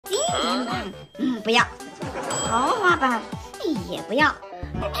典版，不要，豪华版也不要，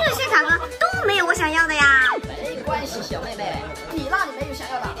这些卡盒都没有我想要的呀。没关系，小妹妹，你那里没有想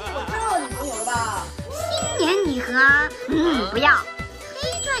要的，我这里总有了吧？新年礼盒，不要，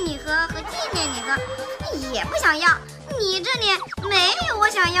黑钻礼盒和纪念礼盒也不想要，你这里没有我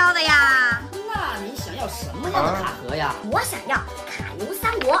想要的呀。那你想要什么样的卡盒呀？我想要卡游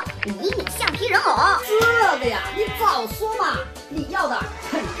三国迷你橡皮人偶。这个呀，你早说嘛！你要的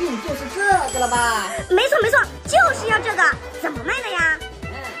肯定就是这个了吧？没错没错，就是要这个，怎么卖的呀？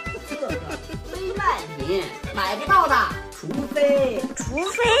这个非卖品，买不到的，除非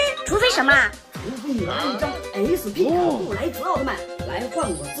什么？除非你拿一张 SP 卡布莱泽奥特曼来换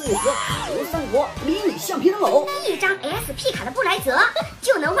我这一盒卡游三国迷你橡皮人偶。一张 SP 卡的布莱泽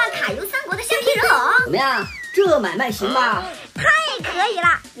就能换卡游三国的橡皮人偶，怎么样？这买卖行吧？太可以了！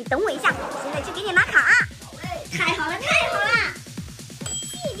你等我一下，我现在去给你拿卡。太好了，太好了！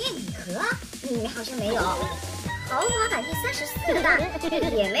纪念礼盒里面好像没有，豪华版第34弹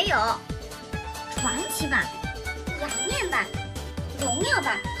也没有，传奇版、阳焰版、荣耀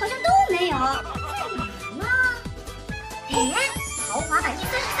版好像都没有，在哪呢？哎，豪华版第33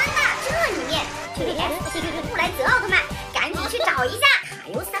弹这里面就有 SP 卡的布莱泽奥特曼，赶紧去找一下卡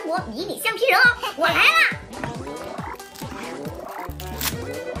游三国迷你橡皮人偶，我来啦！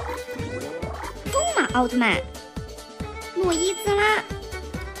风马奥特曼、诺伊兹拉、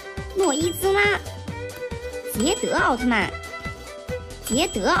捷德奥特曼，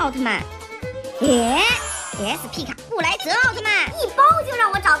哎 ，SP 卡布莱泽奥特曼一包就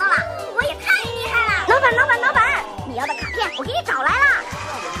让我找到了，我也太厉害了！老板，你要的卡片我给你找来了。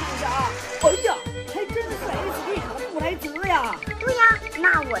让我看一下啊！哎呀，还真是 SP 卡的布莱泽呀！对呀，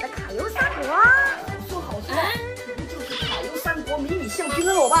那我的卡游三国，好说，不就是卡游三国迷你橡皮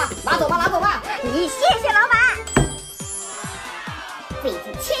人偶吧？拿走吧！你谢谢老板。费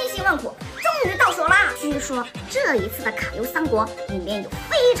尽千辛万苦，终于到手了。据说这一次的卡游三国里面有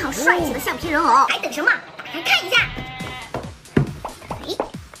非常帅气的橡皮人偶，还等什么？打开看一下。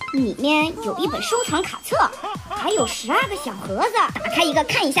里面有一本收藏卡册，还有12个小盒子。打开一个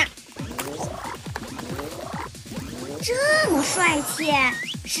看一下，这么帅气，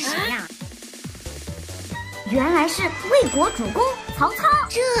是什么呀？原来是魏国主公曹操，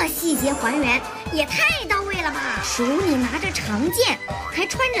这细节还原也太到位了吧！手里拿着长剑，还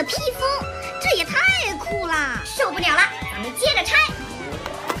穿着披风，这也太酷了！受不了了，咱们接着拆。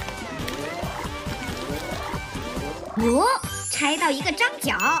哟，拆到一个张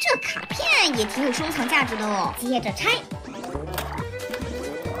角，这卡片也挺有收藏价值的哦。接着拆。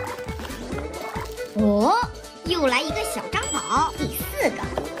哦，又来一个小张宝，第4个。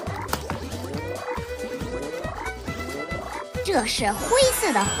这是灰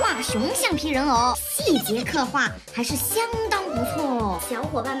色的画熊橡皮人偶，细节刻画还是相当不错哦。小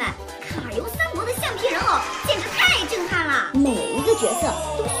伙伴们，卡游三国的橡皮人偶简直太震撼了，每一个角色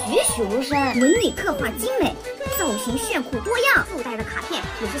都栩栩如生，纹理刻画精美，造型炫酷多样，附带的卡片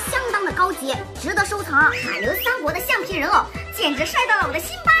也是相当的高级，值得收藏。卡游三国的橡皮人偶简直帅到了我的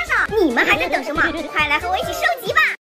心巴上，你们还在等什么？快来和我一起收